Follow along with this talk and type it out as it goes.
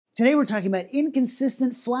Today we're talking about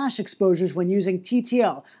inconsistent flash exposures when using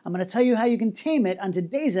TTL. I'm going to tell you how you can tame it on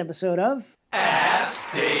today's episode of Ask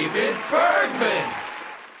David Bergman.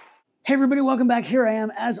 Hey everybody, welcome back. Here I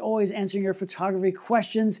am, as always, answering your photography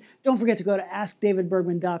questions. Don't forget to go to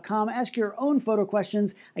askdavidbergman.com. Ask your own photo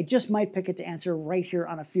questions. I just might pick it to answer right here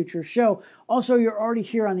on a future show. Also, you're already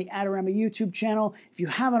here on the Adorama YouTube channel. If you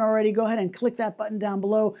haven't already, go ahead and click that button down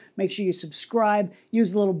below. Make sure you subscribe.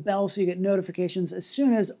 Use the little bell so you get notifications as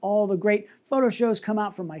soon as all the great photo shows come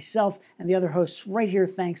out from myself and the other hosts right here,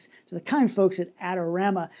 thanks to the kind folks at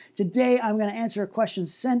Adorama. Today, I'm going to answer a question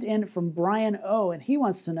sent in from Brian O, and he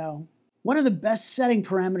wants to know, what are the best setting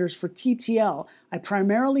parameters for TTL? I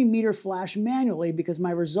primarily meter flash manually because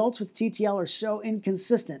my results with TTL are so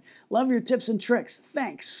inconsistent. Love your tips and tricks.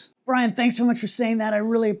 Thanks. Brian, thanks so much for saying that. I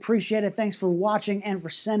really appreciate it. Thanks for watching and for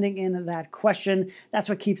sending in that question. That's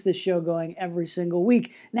what keeps this show going every single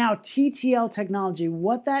week. Now, TTL technology,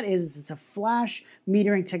 what that is it's a flash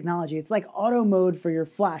metering technology. It's like auto mode for your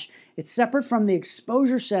flash. It's separate from the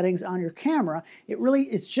exposure settings on your camera. It really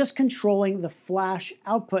is just controlling the flash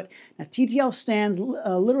output. Now, TTL stands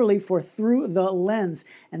literally for through the lens.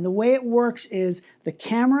 And the way it works is the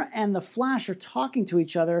camera and the flash are talking to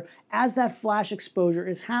each other as that flash exposure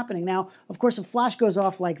is happening. Now, of course, a flash goes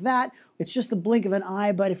off like that. It's just the blink of an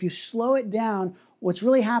eye, but if you slow it down, what's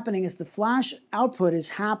really happening is the flash output is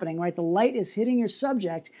happening, right? The light is hitting your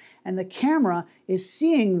subject, and the camera is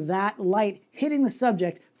seeing that light hitting the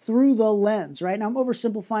subject through the lens, right? Now, I'm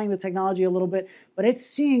oversimplifying the technology a little bit, but it's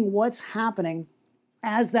seeing what's happening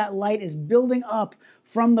as that light is building up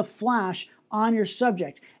from the flash on your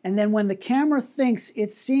subject. And then when the camera thinks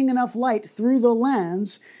it's seeing enough light through the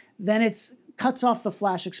lens, then it's cuts off the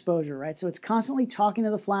flash exposure, right? So it's constantly talking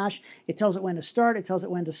to the flash. It tells it when to start. It tells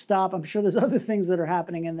it when to stop. I'm sure there's other things that are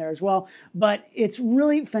happening in there as well, but it's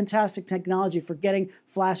really fantastic technology for getting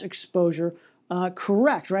flash exposure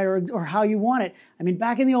correct, right? Or how you want it. I mean,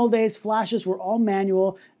 back in the old days, flashes were all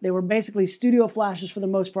manual. They were basically studio flashes for the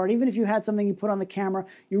most part. Even if you had something you put on the camera,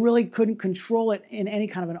 you really couldn't control it in any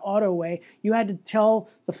kind of an auto way. You had to tell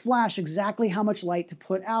the flash exactly how much light to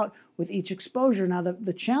put out with each exposure. Now,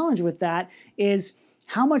 the challenge with that is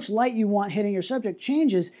how much light you want hitting your subject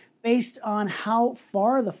changes based on how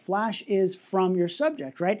far the flash is from your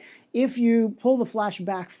subject, right? If you pull the flash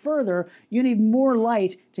back further, you need more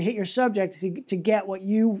light to hit your subject to get what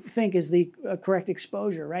you think is the correct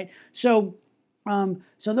exposure, right? So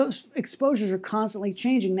those exposures are constantly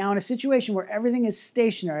changing. Now, in a situation where everything is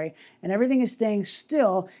stationary and everything is staying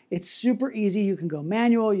still, it's super easy. You can go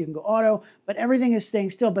manual, you can go auto, but everything is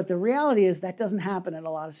staying still. But the reality is that doesn't happen in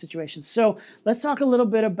a lot of situations. So let's talk a little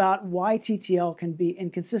bit about why TTL can be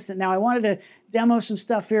inconsistent. Now, I wanted to demo some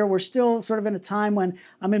stuff here. We're still sort of in a time when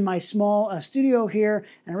I'm in my small studio here,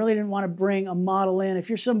 and I really didn't want to bring a model in. If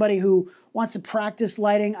you're somebody who wants to practice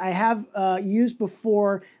lighting, I have used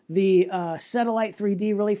before the Satellite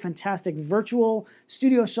 3D, really fantastic virtual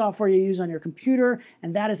studio software you use on your computer,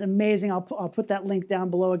 and that is amazing. I'll put that link down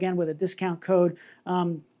below again with a discount code.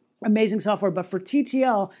 Amazing software, but for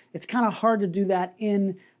TTL, it's kind of hard to do that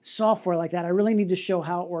in software like that. I really need to show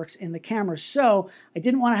how it works in the camera. So I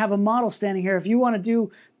didn't want to have a model standing here. If you want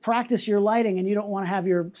to practice your lighting and you don't want to have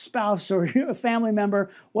your spouse or a family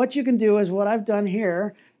member, what you can do is what I've done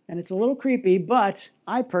here. And it's a little creepy, but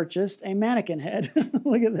I purchased a mannequin head.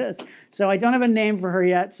 Look at this. So I don't have a name for her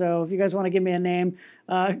yet. So if you guys want to give me a name,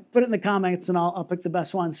 put it in the comments and I'll pick the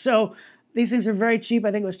best one. So these things are very cheap.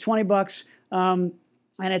 I think it was 20 bucks. And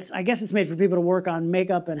I guess it's made for people to work on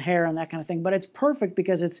makeup and hair and that kind of thing. But it's perfect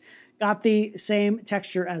because it's got the same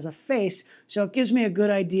texture as a face. So it gives me a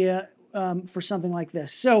good idea for something like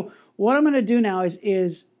this. So what I'm going to do now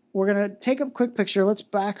is we're going to take a quick picture. Let's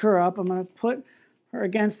back her up. I'm going to put her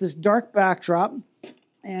against this dark backdrop,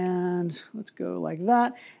 and let's go like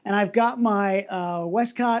that. And I've got my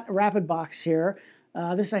Westcott Rapid Box here.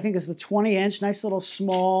 This I think is the 20-inch, nice little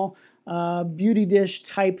small beauty dish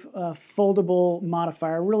type foldable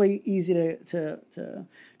modifier, really easy to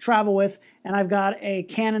travel with. And I've got a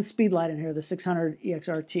Canon Speedlite in here, the 600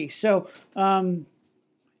 EXRT. So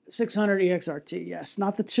 600 EXRT, yes,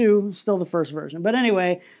 not the 2, still the first version. But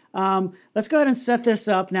anyway, let's go ahead and set this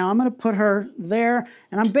up. Now I'm going to put her there,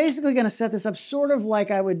 and I'm basically going to set this up sort of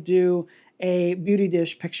like I would do a beauty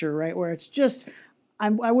dish picture, right, where it's just,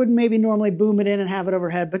 I wouldn't maybe normally boom it in and have it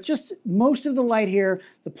overhead, but just most of the light here,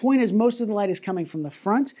 the point is most of the light is coming from the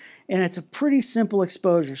front, and it's a pretty simple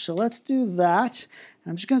exposure. So let's do that. And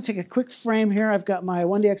I'm just going to take a quick frame here. I've got my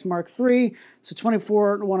 1DX Mark III. It's a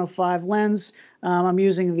 24-105 lens. I'm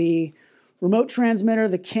using the remote transmitter,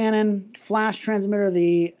 the Canon flash transmitter,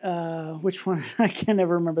 the, which one? I can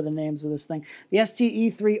never remember the names of this thing. The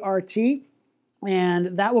STE3RT,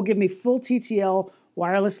 and that will give me full TTL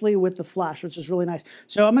wirelessly with the flash, which is really nice.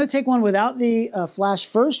 So I'm going to take one without the flash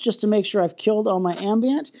first, just to make sure I've killed all my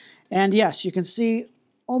ambient. And yes, you can see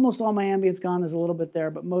almost all my ambient's gone. There's a little bit there,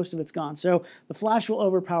 but most of it's gone. So the flash will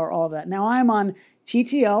overpower all of that. Now I'm on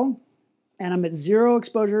TTL, and I'm at 0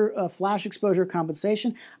 exposure, flash exposure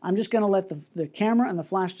compensation. I'm just going to let the camera and the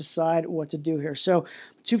flash decide what to do here. So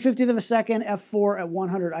 2/50th of a second, f4 at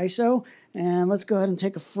 100 ISO. And let's go ahead and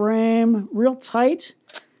take a frame real tight.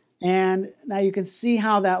 And now you can see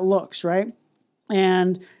how that looks, right?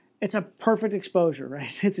 And it's a perfect exposure,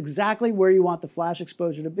 right? It's exactly where you want the flash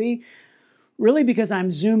exposure to be. Really, because I'm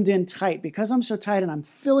zoomed in tight. Because I'm so tight and I'm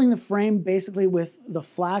filling the frame basically with the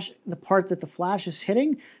flash, the part that the flash is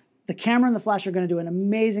hitting, the camera and the flash are going to do an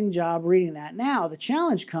amazing job reading that. Now, the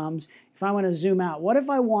challenge comes if I want to zoom out. What if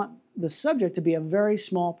I want the subject to be a very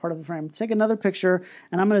small part of the frame? Take another picture,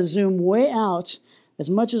 and I'm going to zoom way out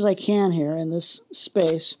as much as I can here in this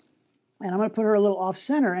space. And I'm going to put her a little off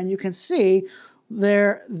center, and you can see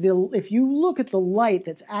there, if you look at the light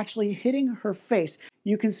that's actually hitting her face,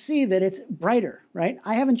 you can see that it's brighter, right?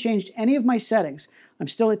 I haven't changed any of my settings. I'm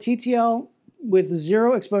still at TTL with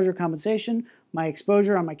 0 exposure compensation. My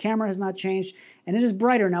exposure on my camera has not changed, and it is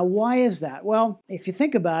brighter. Now, why is that? Well, if you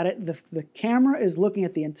think about it, the camera is looking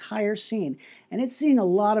at the entire scene, and it's seeing a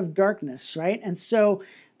lot of darkness, right? And so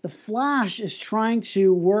the flash is trying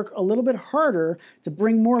to work a little bit harder to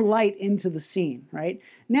bring more light into the scene, right?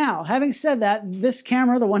 Now, having said that, this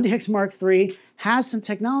camera, the 1DX Mark III, has some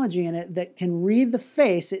technology in it that can read the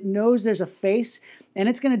face. It knows there's a face, and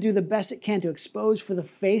it's going to do the best it can to expose for the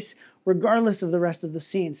face regardless of the rest of the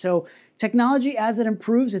scene. So technology, as it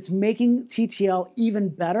improves, it's making TTL even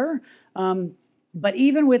better. But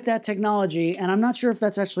even with that technology, and I'm not sure if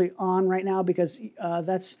that's actually on right now because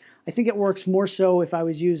I think it works more so if I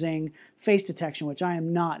was using face detection, which I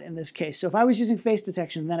am not in this case. So if I was using face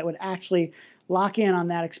detection, then it would actually lock in on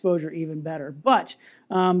that exposure even better. But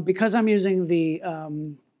because I'm using the,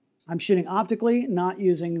 I'm shooting optically, not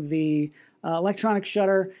using the electronic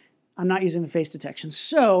shutter, I'm not using the face detection.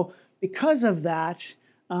 So because of that,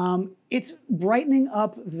 it's brightening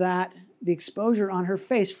up the exposure on her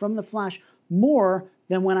face from the flash more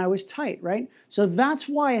than when I was tight, right? So that's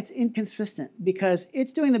why it's inconsistent, because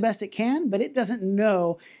it's doing the best it can, but it doesn't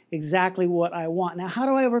know exactly what I want. Now, how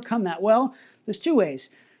do I overcome that? Well, there's 2 ways.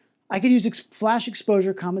 I could use flash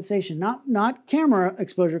exposure compensation, not camera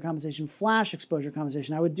exposure compensation, flash exposure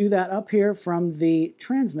compensation. I would do that up here from the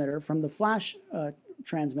transmitter, from the flash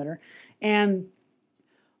transmitter, and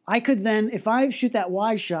I could then, if I shoot that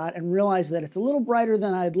wide shot and realize that it's a little brighter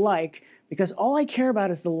than I'd like, because all I care about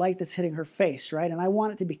is the light that's hitting her face, right? And I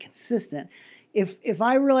want it to be consistent. If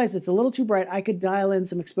I realize it's a little too bright, I could dial in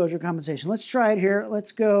some exposure compensation. Let's try it here.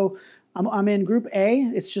 Let's go, I'm in group A.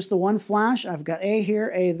 It's just the one flash. I've got A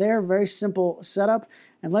here, A there, very simple setup.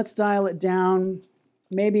 And let's dial it down,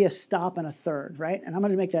 maybe a stop and a third, right? And I'm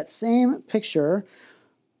gonna make that same picture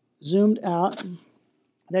zoomed out.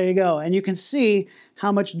 There you go. And you can see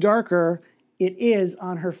how much darker it is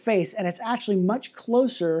on her face. And it's actually much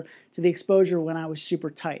closer to the exposure when I was super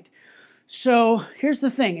tight. So here's the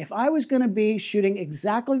thing. If I was going to be shooting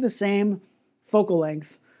exactly the same focal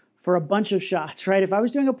length for a bunch of shots, right? If I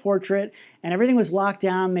was doing a portrait and everything was locked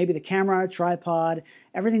down, maybe the camera on a tripod,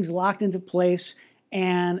 everything's locked into place,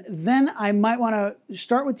 and then I might want to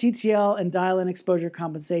start with TTL and dial in exposure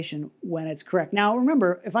compensation when it's correct. Now,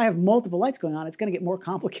 remember, if I have multiple lights going on, it's going to get more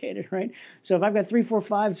complicated, right? So if I've got 3, 4,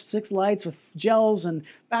 5, 6 lights with gels and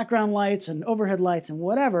background lights and overhead lights and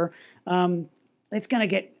whatever, it's going to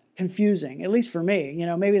get confusing, at least for me. You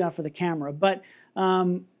know, maybe not for the camera, but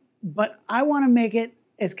I want to make it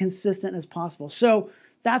as consistent as possible. So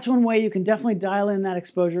that's one way you can definitely dial in that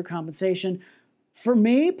exposure compensation. For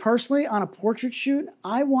me, personally, on a portrait shoot,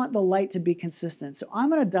 I want the light to be consistent. So I'm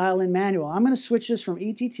going to dial in manual. I'm going to switch this from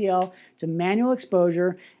ETTL to manual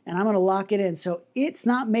exposure, and I'm going to lock it in. So it's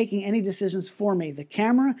not making any decisions for me. The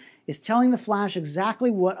camera is telling the flash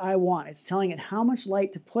exactly what I want. It's telling it how much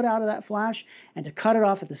light to put out of that flash and to cut it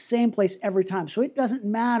off at the same place every time. So it doesn't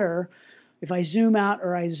matter if I zoom out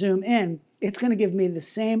or I zoom in. It's going to give me the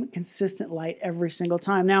same consistent light every single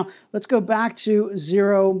time. Now, let's go back to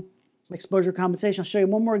 0 exposure compensation. I'll show you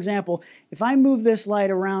one more example. If I move this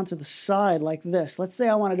light around to the side like this, let's say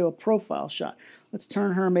I want to do a profile shot. Let's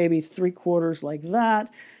turn her maybe 3/4 like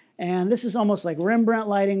that. And this is almost like Rembrandt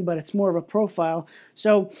lighting, but it's more of a profile.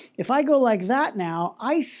 So if I go like that now,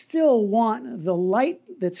 I still want the light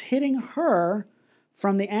that's hitting her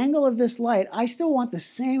from the angle of this light, I still want the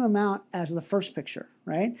same amount as the first picture,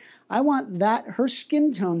 right? I want her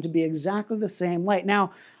skin tone to be exactly the same light.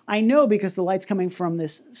 Now, I know because the light's coming from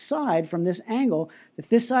this side, from this angle, that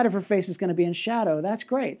this side of her face is going to be in shadow. That's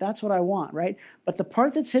great. That's what I want, right? But the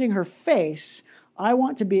part that's hitting her face, I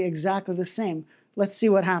want to be exactly the same. Let's see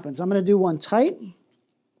what happens. I'm going to do one tight,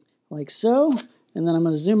 like so, and then I'm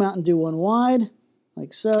going to zoom out and do one wide,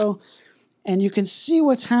 like so, and you can see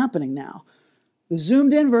what's happening now. The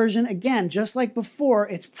zoomed in version, again, just like before,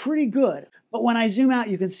 it's pretty good. But when I zoom out,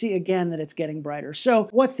 you can see again that it's getting brighter. So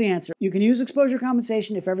what's the answer? You can use exposure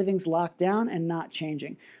compensation if everything's locked down and not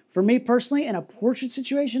changing. For me personally, in a portrait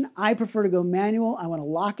situation, I prefer to go manual. I want to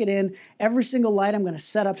lock it in. Every single light I'm going to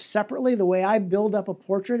set up separately. The way I build up a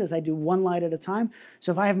portrait is I do one light at a time.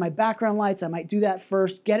 So if I have my background lights, I might do that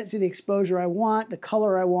first, get it to the exposure I want, the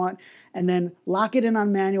color I want, and then lock it in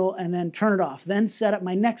on manual and then turn it off. Then set up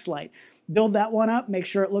my next light. Build that one up, make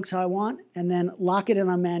sure it looks how I want, and then lock it in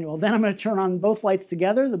on manual. Then I'm going to turn on both lights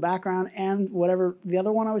together, the background and whatever the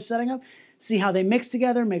other one I was setting up, see how they mix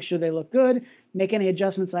together, make sure they look good, make any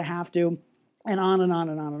adjustments I have to, and on and on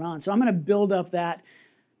and on and on. So I'm going to build up that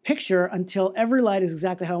picture until every light is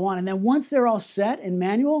exactly how I want. And then once they're all set in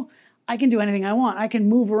manual, I can do anything I want. I can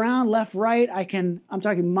move around left, right. I'm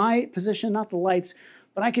talking my position, not the lights,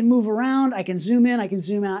 but I can move around, I can zoom in, I can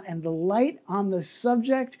zoom out, and the light on the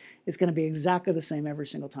subject is going to be exactly the same every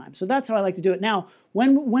single time. So that's how I like to do it. Now,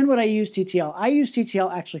 when would I use TTL? I use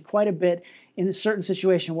TTL actually quite a bit in a certain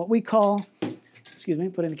situation, what we call, excuse me,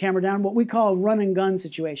 putting the camera down, what we call a run and gun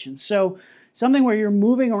situation. So something where you're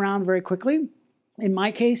moving around very quickly. In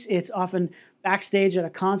my case, it's often backstage at a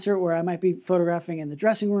concert where I might be photographing in the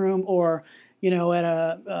dressing room, or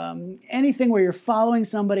at anything where you're following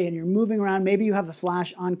somebody and you're moving around. Maybe you have the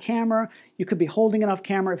flash on camera. You could be holding it off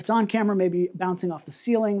camera. If it's on camera, maybe bouncing off the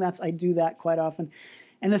ceiling. I do that quite often.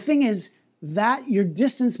 And the thing is that your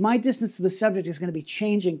distance, my distance to the subject is going to be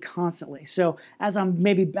changing constantly. So as I'm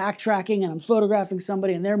maybe backtracking and I'm photographing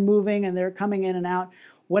somebody and they're moving and they're coming in and out,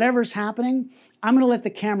 whatever's happening, I'm going to let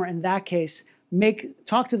the camera, in that case,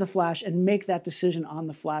 talk to the flash and make that decision on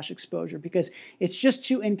the flash exposure, because it's just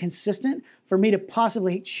too inconsistent for me to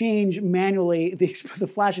possibly change manually the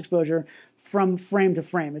flash exposure from frame to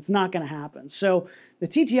frame. It's not going to happen. So the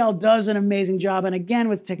TTL does an amazing job. And again,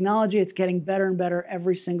 with technology, it's getting better and better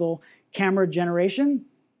every single camera generation.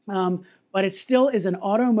 But it still is an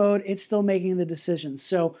auto mode. It's still making the decisions.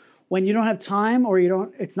 So when you don't have time, or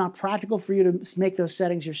it's not practical for you to make those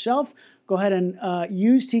settings yourself, go ahead and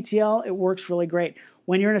use TTL. It works really great.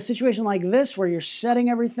 When you're in a situation like this where you're setting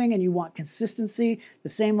everything and you want consistency, the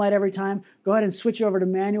same light every time, go ahead and switch over to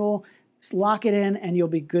manual, lock it in, and you'll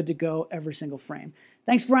be good to go every single frame.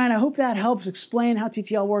 Thanks, Brian. I hope that helps explain how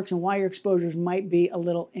TTL works and why your exposures might be a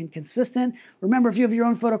little inconsistent. Remember, if you have your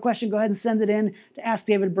own photo question, go ahead and send it in to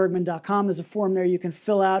askdavidbergman.com. There's a form there you can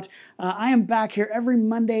fill out. I am back here every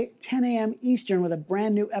Monday, 10 a.m. Eastern, with a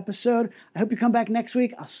brand new episode. I hope you come back next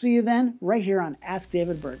week. I'll see you then, right here on Ask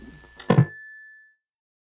David Bergman.